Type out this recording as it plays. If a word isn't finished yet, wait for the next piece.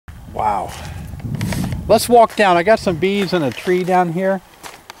Wow. Let's walk down. I got some bees in a tree down here.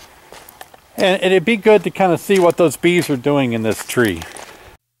 And it'd be good to kind of see what those bees are doing in this tree.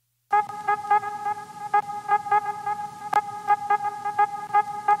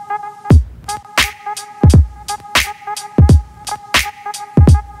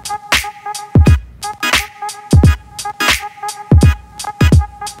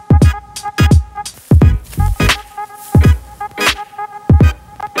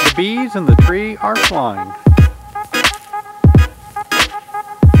 The bees in the tree are flying.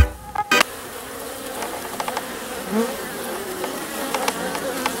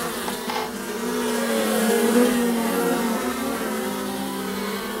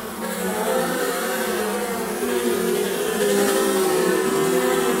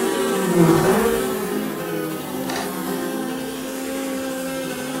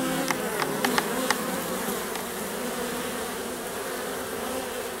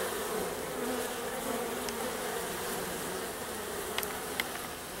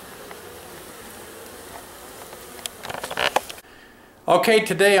 Okay,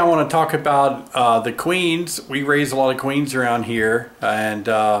 today I want to talk about the queens. We raise a lot of queens around here, and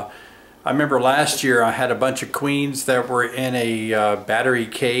I remember last year I had a bunch of queens that were in a battery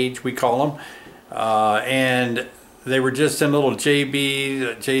cage, we call them, and they were just in little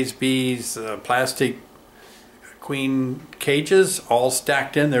JBs, plastic queen cages all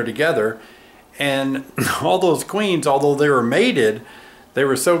stacked in there together. And all those queens, although they were mated, they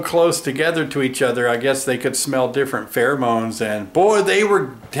were so close together to each other, I guess they could smell different pheromones, and boy, they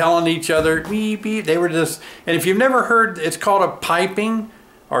were telling each other, beep, beep. They were just, and if you've never heard, it's called a piping,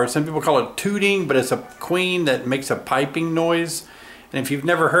 or some people call it tooting, but it's a queen that makes a piping noise. And if you've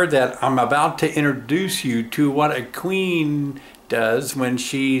never heard that, I'm about to introduce you to what a queen does when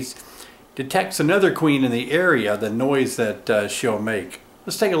she detects another queen in the area, the noise that she'll make.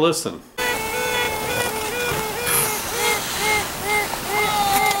 Let's take a listen.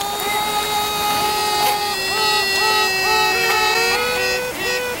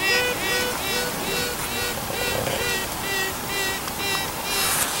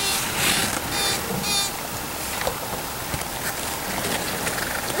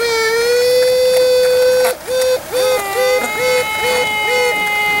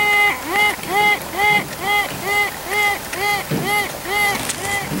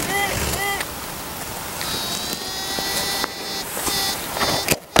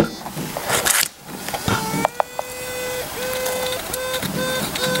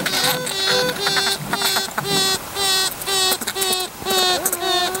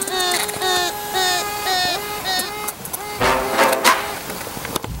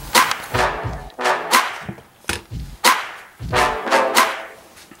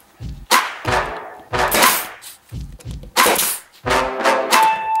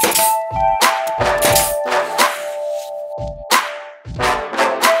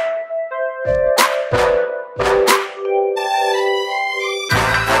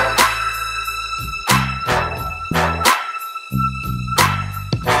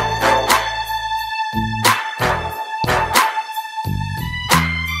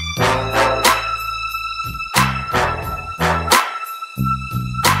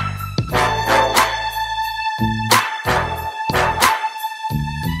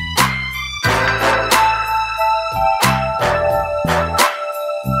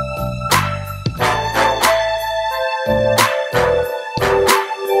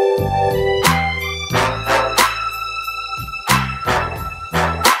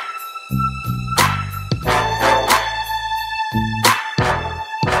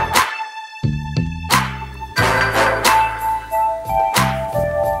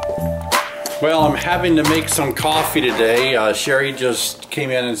 Well, I'm having to make some coffee today. Sherry just came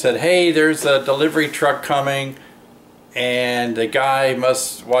in and said, hey, there's a delivery truck coming and the guy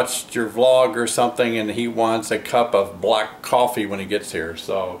must watch your vlog or something and he wants a cup of black coffee when he gets here.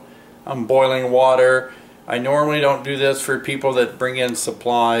 So I'm boiling water. I normally don't do this for people that bring in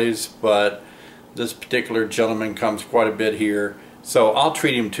supplies, but this particular gentleman comes quite a bit here. So I'll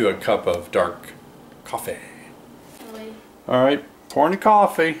treat him to a cup of dark coffee. Really? All right, pouring the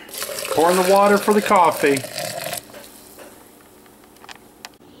coffee. Pouring the water for the coffee.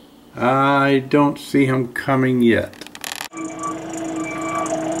 I don't see him coming yet.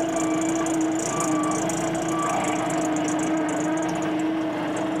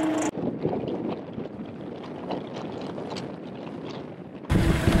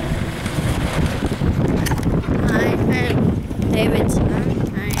 I spent David's time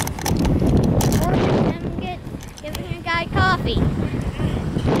giving a guy coffee.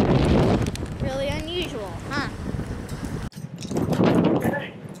 Really unusual, huh?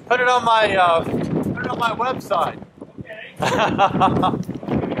 Put it on my website. Okay.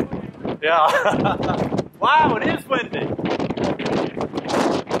 Yeah. Wow, it is windy.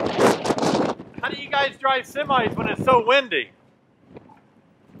 How do you guys drive semis when it's so windy?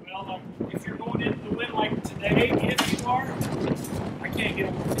 Well, if you're going into the wind like today, if you are, I can't get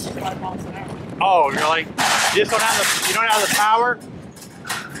over 55 miles an hour. Oh, really? You don't have the power?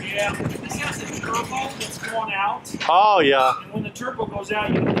 Yeah, this has a turbo that's going out. Oh, yeah. And when the turbo goes out,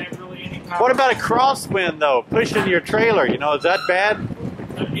 you don't have really any power. What about a crosswind, though? Pushing your trailer, is that bad?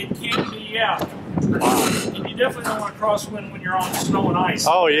 It can be, yeah. And you definitely don't want to crosswind when you're on snow and ice.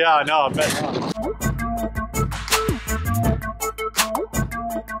 Oh, yeah, I know. I bet not.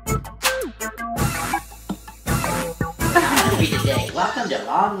 Today. Welcome to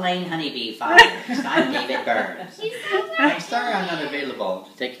Long Lane Honeybee Fires. I'm David Burns. I'm sorry I'm not available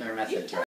to take your message right